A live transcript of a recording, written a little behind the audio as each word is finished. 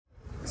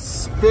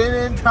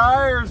Spinning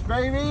tires,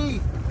 baby.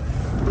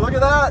 Look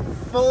at that.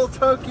 Full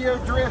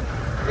Tokyo drift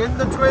in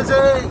the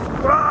Twizy.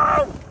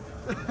 Whoa!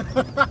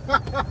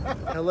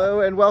 Hello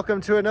and welcome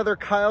to another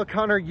Kyle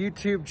Connor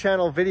YouTube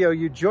channel video.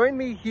 You join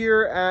me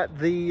here at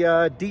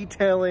the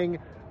detailing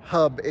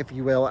hub, if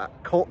you will,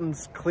 at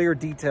Colton's Clear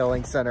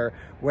Detailing Center,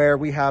 where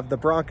we have the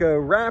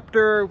Bronco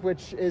Raptor,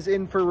 which is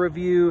in for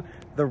review,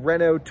 the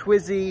Renault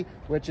Twizy,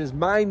 which is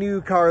my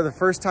new car, the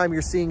first time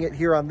you're seeing it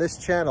here on this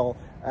channel.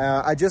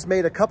 I just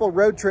made a couple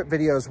road trip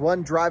videos,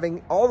 one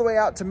driving all the way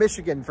out to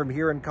Michigan from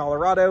here in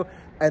Colorado,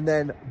 and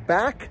then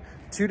back,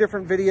 2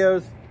 different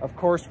videos. Of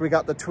course, we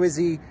got the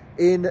Twizy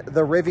in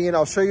the Rivian.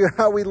 I'll show you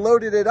how we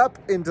loaded it up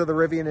into the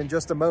Rivian in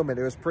just a moment.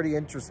 It was pretty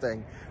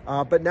interesting.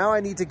 But now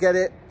I need to get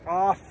it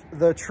off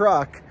the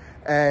truck,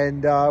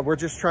 and we're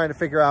just trying to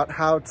figure out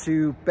how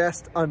to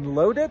best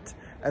unload it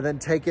and then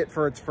take it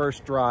for its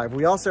first drive.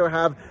 We also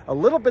have a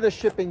little bit of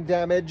shipping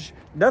damage,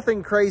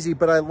 nothing crazy,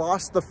 but I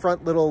lost the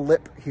front little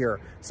lip here.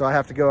 So I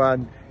have to go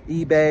on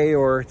eBay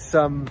or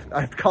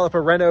I have to call up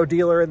a Renault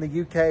dealer in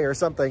the UK or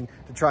something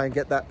to try and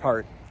get that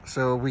part.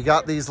 So we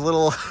got these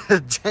little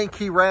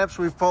janky ramps.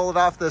 We've pulled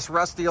off this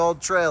rusty old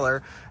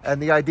trailer,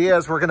 and the idea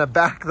is we're gonna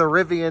back the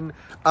Rivian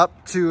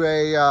up to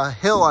a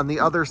hill on the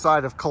other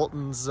side of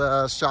Colton's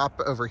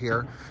shop over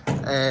here.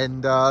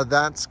 And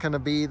that's gonna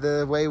be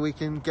the way we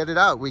can get it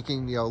out. We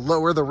can,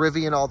 lower the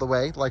Rivian all the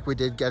way like we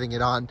did getting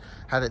it on,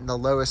 had it in the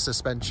lowest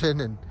suspension,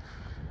 and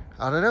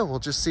I don't know, we'll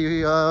just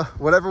see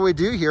whatever we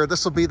do here.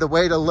 This will be the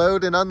way to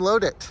load and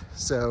unload it.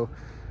 So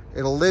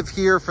it'll live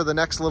here for the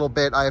next little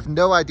bit. I have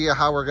no idea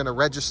how we're gonna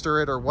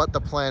register it or what the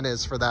plan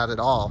is for that at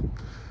all.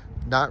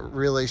 Not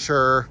really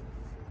sure.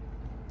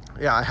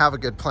 Yeah, I have a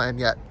good plan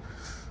yet.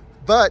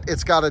 But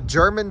it's got a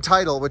German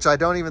title, which I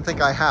don't even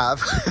think I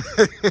have.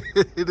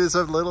 It is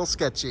a little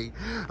sketchy.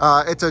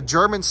 It's a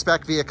German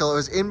spec vehicle. It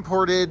was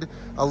imported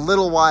a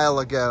little while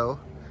ago.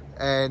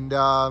 And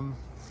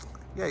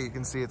yeah, you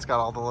can see it's got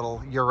all the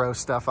little Euro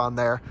stuff on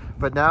there.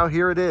 But now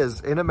here it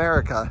is in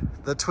America,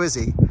 the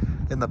Twizy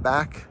in the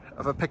back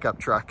of a pickup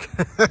truck.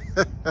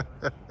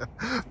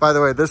 By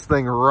the way, this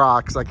thing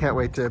rocks. I can't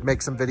wait to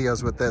make some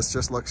videos with this.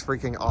 Just looks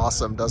freaking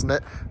awesome, doesn't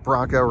it?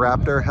 Bronco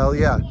Raptor, hell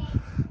yeah.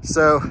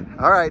 So,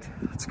 all right,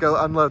 let's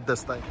go unload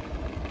this thing.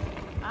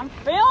 I'm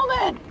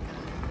filming.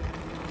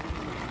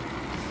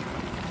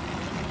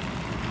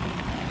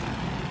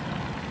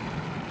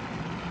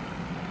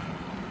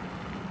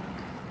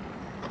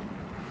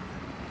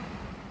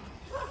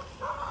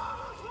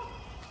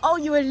 Oh,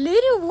 you're a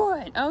little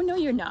one. Oh, no,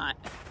 you're not.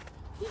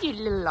 You're a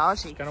little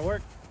lousy. It's gonna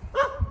work.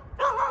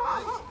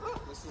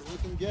 This is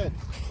looking good.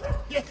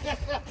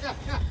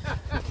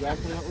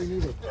 Exactly what we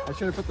needed. I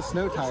should have put the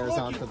snow tires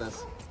on for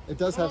this. It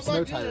does have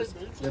snow tires.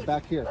 They're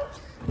back here.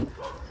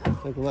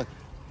 Take a look.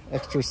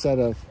 Extra set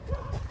of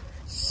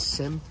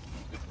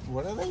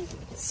what are they?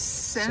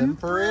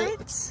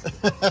 Semperate?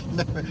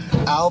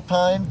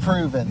 Alpine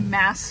Proven.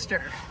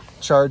 Master.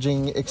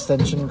 Charging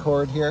extension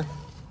cord here.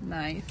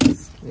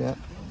 Nice. Yeah.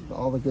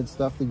 All the good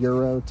stuff, the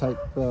Euro type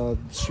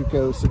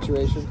Schuko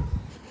situation.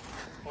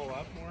 Pull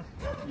up more.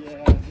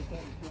 Yeah.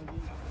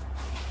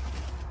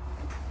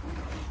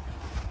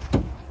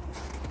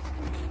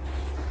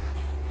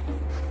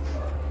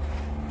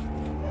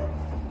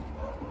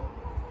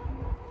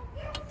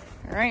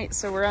 All right,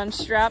 so we're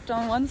unstrapped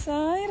on one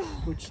side.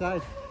 Which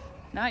side?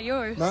 Not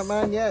yours. Not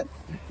mine yet.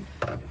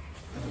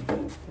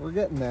 We're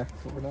getting there,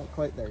 but we're not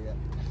quite there yet.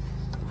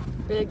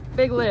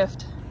 Big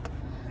lift.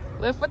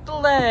 Lift with the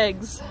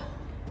legs.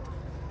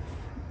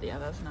 Yeah,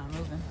 that's not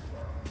moving.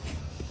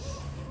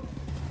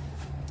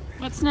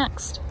 What's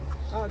next?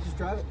 Oh, just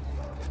drive it.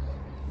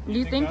 Do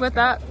you think with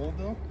that? Hold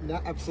though? No,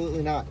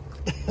 absolutely not.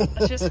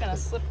 It's just gonna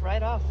slip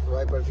right off.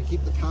 Right, but if you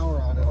keep the power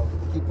on, it'll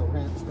keep the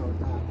ramps going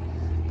down.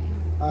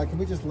 Can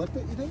we just lift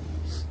it, you think?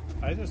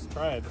 I just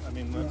tried. I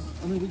mean, let's...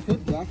 I mean, we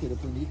could jack it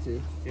if we need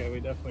to. Yeah, we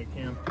definitely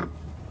can.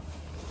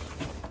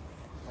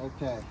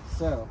 Okay,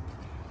 so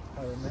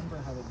I remember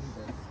how to do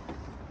this.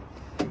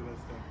 Do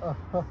this thing.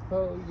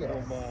 Oh, yes.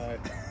 Oh my.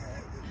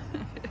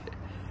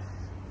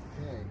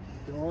 Okay,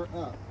 door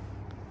up.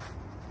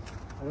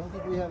 I don't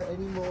think we have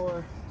any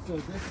more, so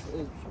this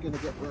is gonna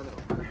get run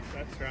over.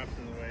 That strap's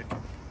in the way.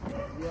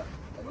 Yep,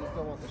 I just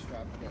don't want the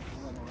strap to get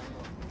run over.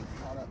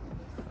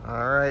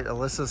 All right,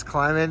 Alyssa's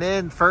climbing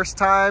in. First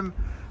time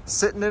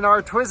sitting in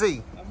our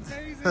Twizy.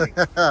 Amazing.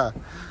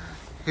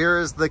 Here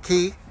is the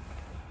key.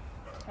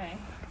 Okay.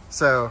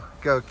 So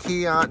go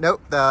key on.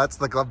 Nope, that's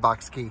the glove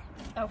box key.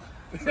 Oh.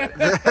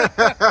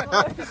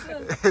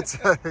 It's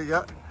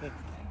yeah.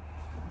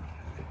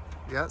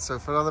 Yeah, so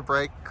foot on the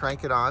brake,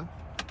 crank it on.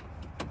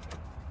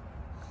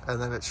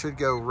 And then it should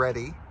go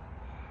ready. It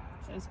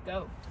says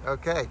go.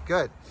 Okay,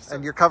 good.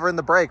 And you're covering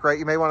the brake, right?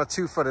 You may want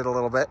to 2-foot it a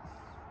little bit.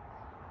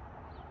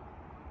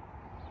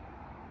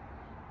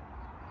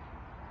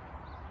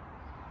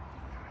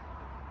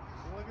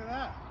 Look at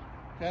that.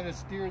 Kind of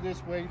steer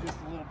this way just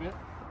a little bit.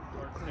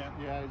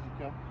 Yeah, as you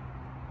come.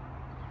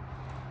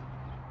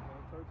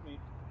 Towards me.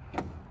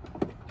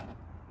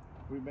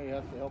 We may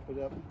have to help it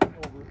up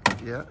over.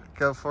 Yeah,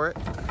 go for it.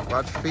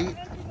 Watch your feet.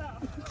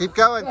 Keep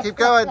going, keep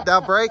going.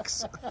 Now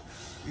brakes.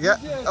 Yeah,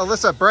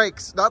 Alyssa,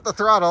 brakes, not the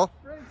throttle.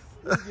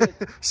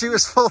 She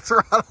was full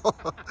throttle.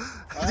 All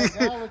right,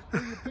 now let's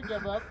bring the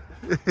pickup up.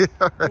 Yeah,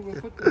 all right.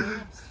 We'll put the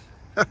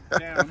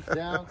lamps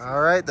down.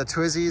 All right, the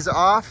Twizy's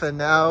off, and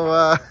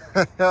now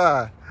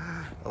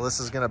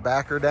Alyssa's gonna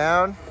back her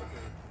down.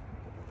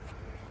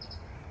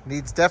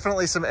 Needs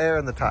definitely some air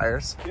in the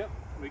tires. Yep,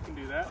 we can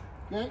do that.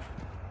 Okay.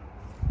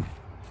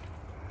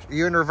 Are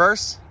you in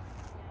reverse?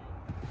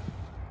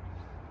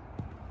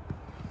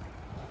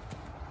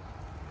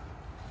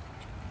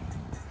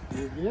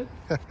 You're good?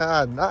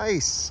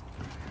 Nice.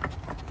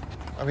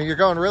 I mean, you're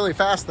going really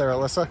fast there,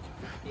 Alyssa.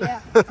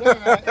 Yeah.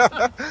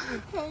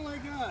 Oh my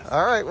God.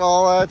 All right,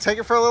 well, take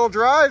it for a little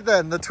drive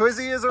then. The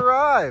Twizy has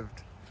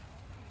arrived.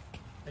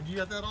 And you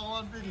got that all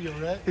on video,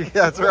 right? Yeah,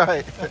 that's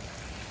right.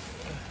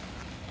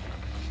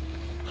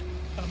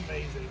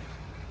 Amazing.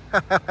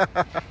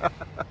 That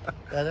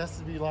has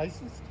to be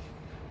licensed?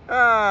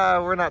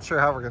 We're not sure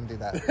how we're going to do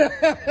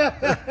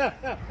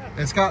that.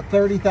 It's got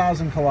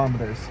 30,000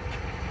 kilometers.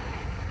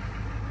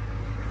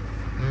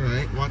 All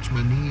right, watch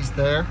my knees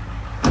there.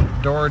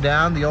 Door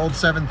down. The old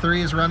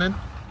 7.3 is running.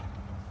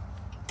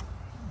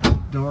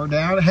 Door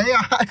down. Hey,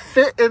 I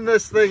fit in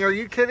this thing. Are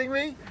you kidding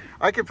me?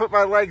 I can put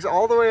my legs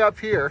all the way up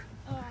here.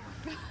 Oh.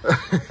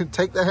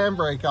 Take the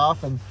handbrake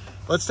off and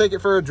let's take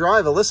it for a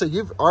drive. Alyssa,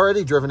 you've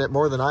already driven it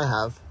more than I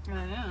have.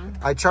 I know.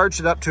 I charged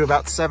it up to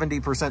about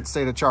 70%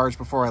 state of charge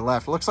before I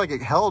left. Looks like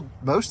it held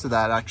most of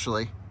that,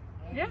 actually.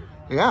 Yeah.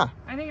 Yeah.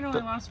 I think it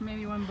only lost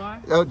maybe one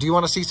bar. Oh, do you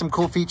want to see some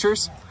cool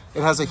features?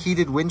 It has a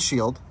heated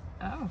windshield.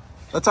 Oh.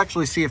 Let's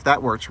actually see if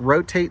that works.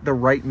 Rotate the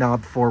right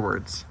knob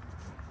forwards.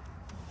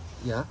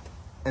 Yeah.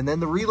 And then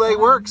the relay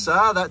works.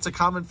 Ah, that's a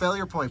common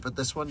failure point, but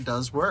this one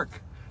does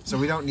work. So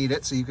we don't need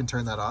it, so you can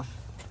turn that off.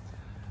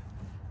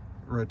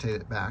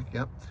 Rotate it back,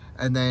 yep.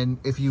 And then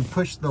if you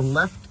push the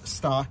left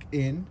stalk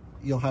in,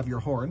 you'll have your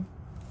horn.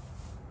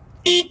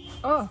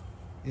 Oh.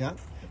 Yeah.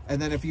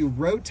 And then if you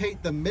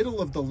rotate the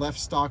middle of the left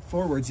stalk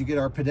forwards, you get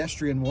our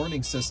pedestrian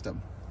warning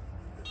system.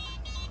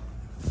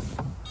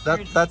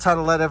 That's how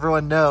to let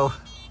everyone know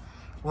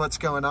what's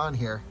going on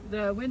here.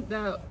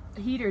 The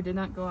heater did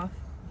not go off.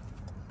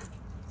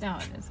 Now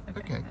it is.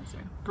 Okay. That's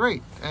right.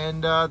 Great.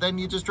 And then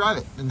you just drive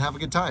it and have a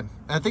good time.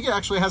 And I think it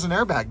actually has an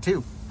airbag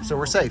too. So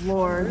we're safe.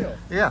 Lord.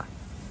 Yeah.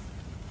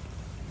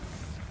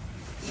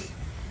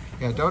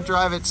 Yeah, don't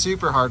drive it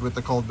super hard with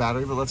the cold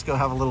battery, but let's go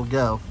have a little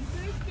go.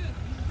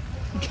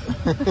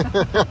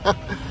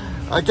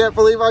 I can't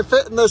believe I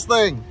fit in this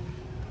thing.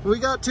 We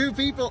got two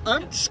people.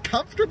 I'm just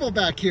comfortable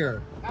back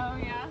here. Oh,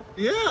 yeah?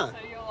 Yeah. So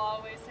you'll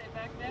always sit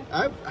back there?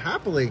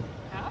 Happily.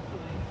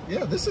 Happily.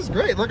 Yeah, this is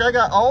great. Look, I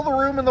got all the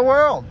room in the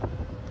world.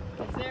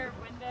 Is there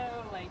a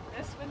window like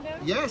this window?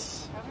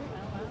 Yes. Oh, wow.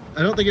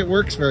 I don't think it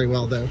works very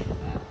well, though.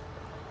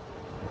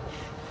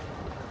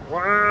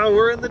 Wow,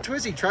 we're in the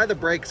Twizy. Try the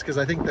brakes, because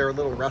I think they're a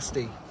little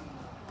rusty.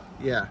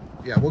 Yeah,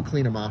 we'll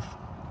clean them off.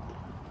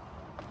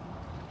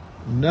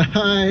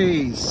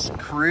 Nice.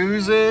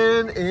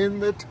 Cruising in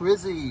the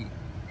Twizy.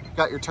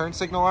 Got your turn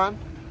signal on?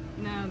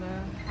 No, the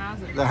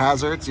hazards. The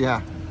hazards,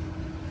 yeah.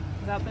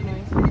 Is that the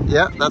noise?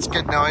 Yeah, that's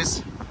good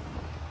noise.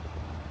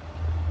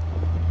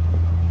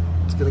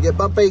 It's gonna get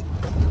bumpy.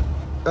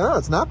 Oh,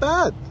 it's not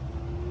bad.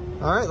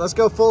 All right, let's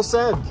go full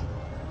send.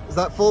 Is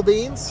that full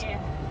beans? Yeah.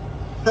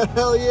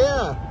 Hell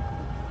yeah.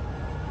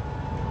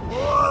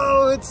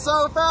 Whoa, it's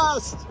so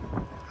fast.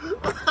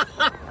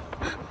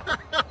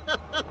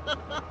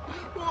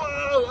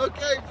 Whoa,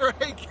 okay,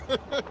 brake.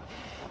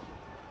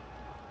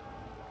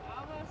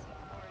 Almost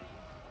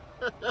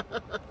at 40.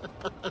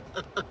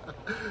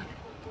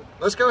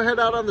 Let's go head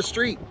out on the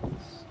street.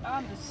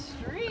 On the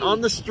street?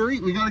 On the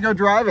street, we gotta go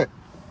drive it.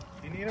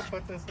 You need to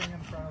put this thing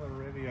in front of the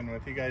Rivian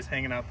with you guys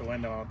hanging out the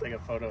window. I'll take a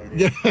photo of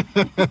you. Yeah,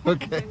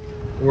 okay.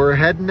 We're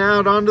heading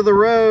out onto the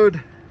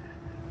road.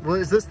 Well,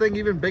 is this thing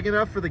even big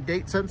enough for the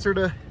gate sensor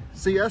to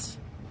see us?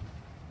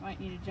 Might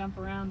need to jump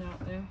around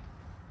out there.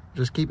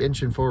 Just keep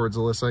inching forwards,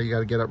 Alyssa. You got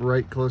to get up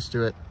right close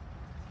to it.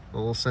 The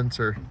little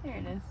sensor. There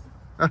it is.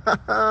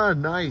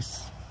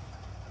 Nice.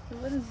 So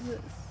what is this?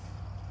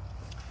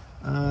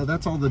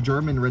 That's all the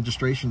German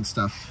registration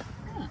stuff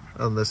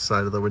on this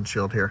side of the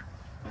windshield here.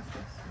 What's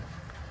this?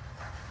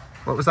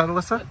 What was that,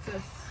 Alyssa? What's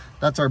this?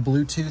 That's our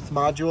Bluetooth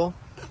module.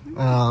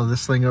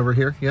 This thing over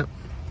here, yep.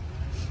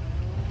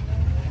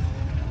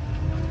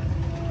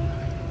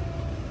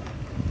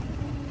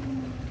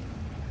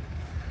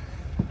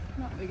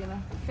 Not big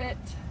enough to fit.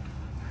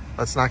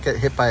 Let's not get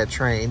hit by a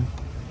train.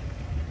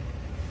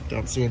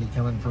 Don't see any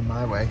coming from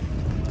my way.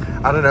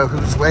 I don't know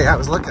whose way I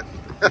was looking.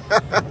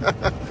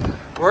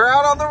 We're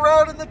out on the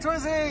road in the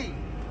Twizy.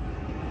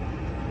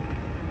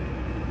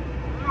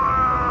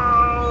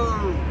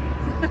 Whoa!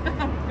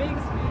 Big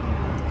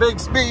speed. Big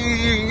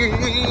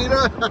speed.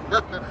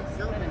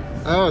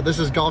 Oh, this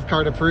is golf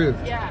cart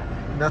approved. Yeah.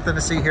 Nothing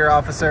to see here,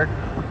 officer.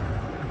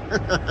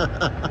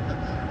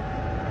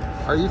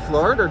 Are you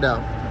floored or no?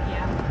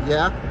 Yeah.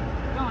 Yeah?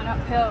 Going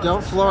uphill.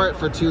 Don't floor it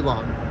for too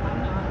long. I'm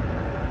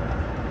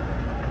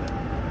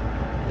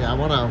Yeah, I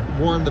want to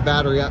warm the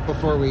battery up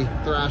before we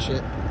thrash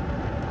it.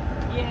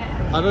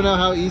 Yeah. I don't know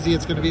how easy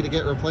it's going to be to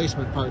get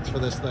replacement parts for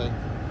this thing.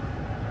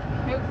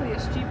 Hopefully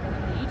it's cheaper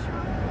than the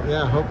e-tron.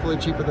 Yeah, hopefully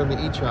cheaper than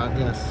the e-tron,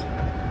 yes.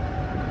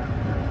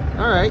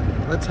 All right,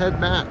 let's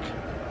head back.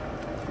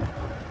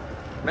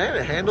 Man,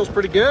 it handles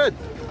pretty good.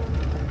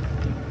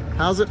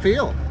 How's it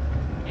feel?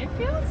 It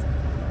feels,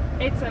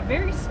 it's a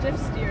very stiff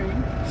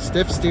steering.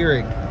 Stiff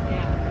steering.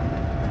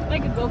 Yeah,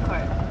 like a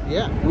go-kart.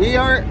 Yeah, we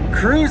are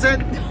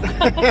cruising.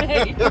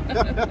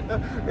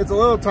 It's a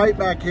little tight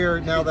back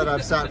here now that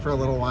I've sat for a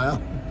little while.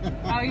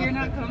 Oh, you're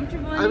not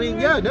comfortable anymore? I mean,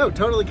 yeah, no,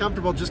 totally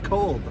comfortable, just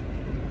cold.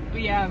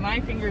 Yeah, my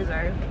fingers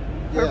are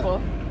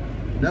purple. Yeah.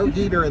 No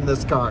heater in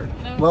this car.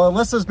 No. Well,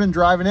 Alyssa's been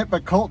driving it,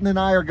 but Colton and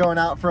I are going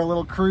out for a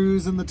little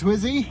cruise in the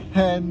Twizy.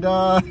 And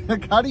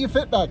how do you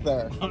fit back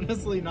there?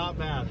 Honestly, not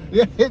bad.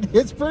 Yeah,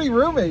 it's pretty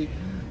roomy.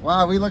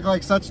 Wow, we look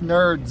like such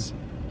nerds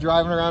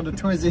driving around a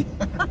Twizy.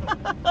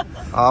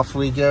 Off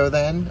we go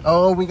then.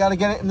 Oh, we got to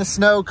get it in the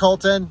snow,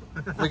 Colton.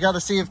 We got to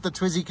see if the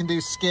Twizy can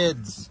do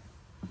skids.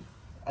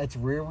 It's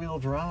rear wheel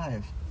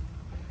drive.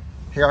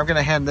 Here, I'm going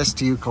to hand this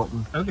to you,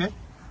 Colton. Okay.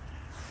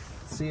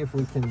 See if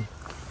we can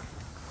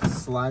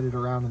slide it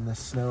around in the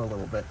snow a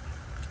little bit.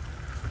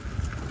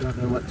 Don't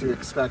know what to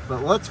expect,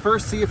 but let's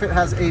first see if it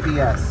has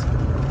ABS.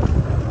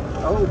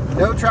 Oh,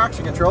 no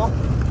traction control,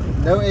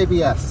 no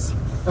ABS.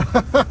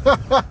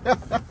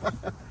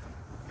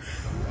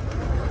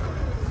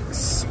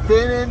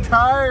 Spinning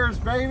tires,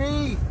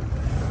 baby.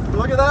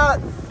 Look at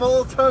that,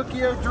 full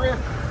Tokyo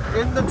drift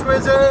in the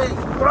Twizy.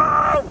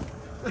 Wow!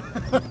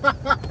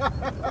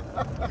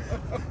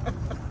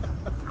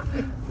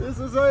 This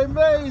is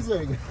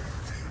amazing.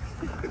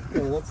 Okay,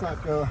 let's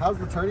not go. How's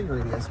the turning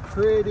radius?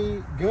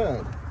 Pretty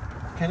good.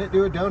 Can it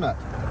do a donut?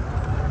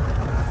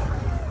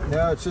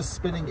 No, it's just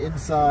spinning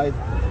inside.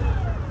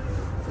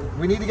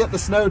 We need to get the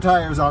snow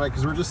tires on it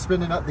because we're just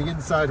spinning up the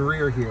inside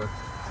rear here.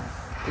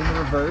 In the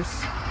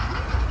reverse.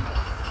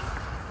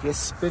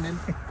 Just spinning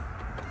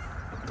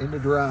into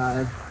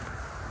drive.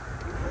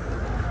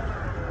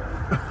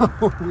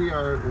 We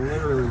are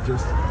literally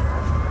just...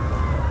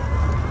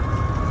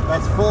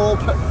 That's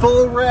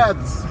full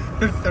revs.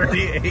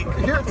 38.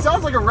 Here, it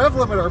sounds like a rev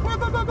limiter.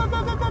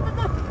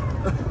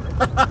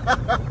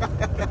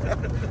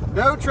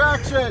 No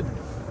traction.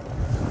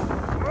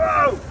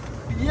 Whoa!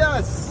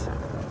 Yes!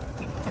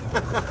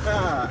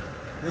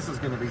 This is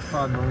going to be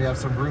fun when we have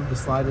some room to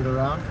slide it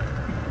around.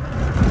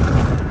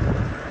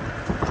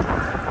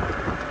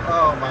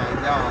 Oh my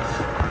gosh.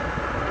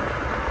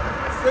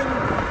 This thing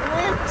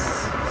whips.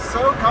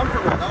 So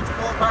comfortable. That's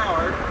full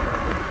power.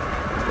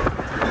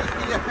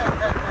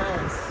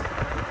 Yes!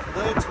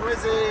 The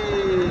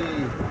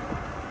Twizy!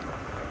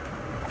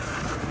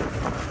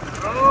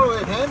 Oh,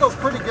 it handles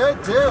pretty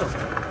good too.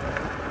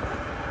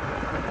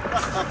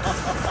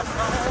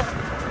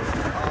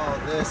 Oh,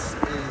 this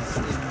is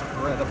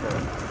incredible.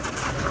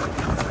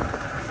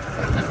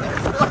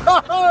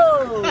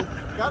 Oh,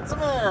 got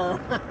some air.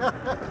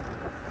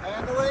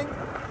 Handling?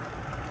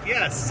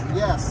 Yes.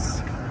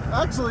 Yes.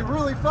 Actually,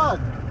 really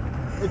fun.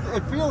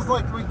 It feels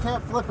like we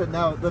can't flip it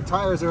now. The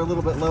tires are a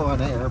little bit low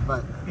on air,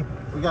 but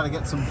we got to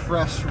get some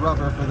fresh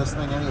rubber for this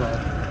thing anyway.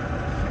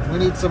 We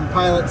need some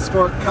Pilot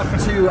Sport Cup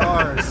 2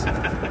 Rs.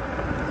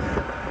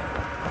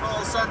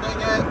 Full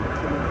sending it.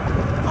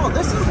 Oh,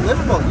 this is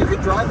livable. You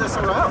could drive this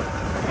around.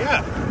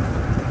 Yeah.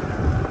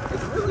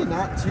 It's really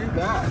not too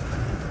bad.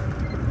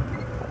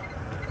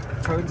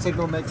 Turn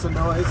signal makes a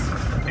noise.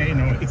 Any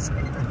noise.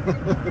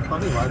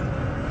 Funny one.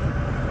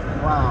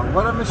 Wow,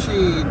 what a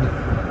machine.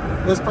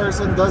 This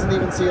person doesn't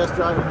even see us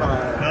driving by.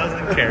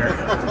 Doesn't care.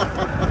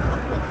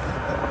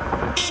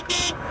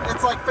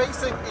 It's like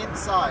facing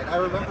inside. I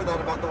remember that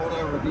about the one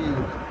I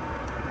reviewed.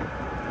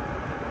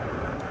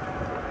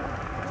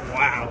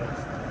 Wow.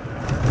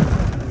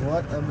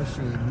 What a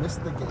machine.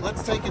 Missed the game.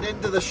 Let's take it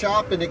into the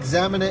shop and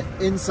examine it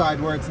inside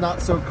where it's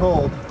not so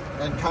cold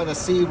and kind of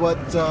see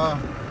what's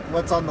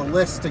on the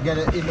list to get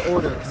it in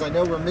order. Because I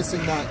know we're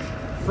missing that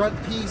front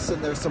piece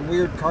and there's some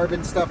weird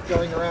carbon stuff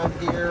going around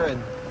here,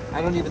 and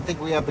I don't even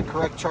think we have the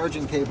correct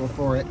charging cable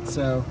for it,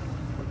 so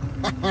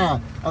I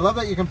love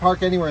that you can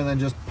park anywhere and then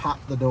just pop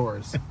the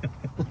doors.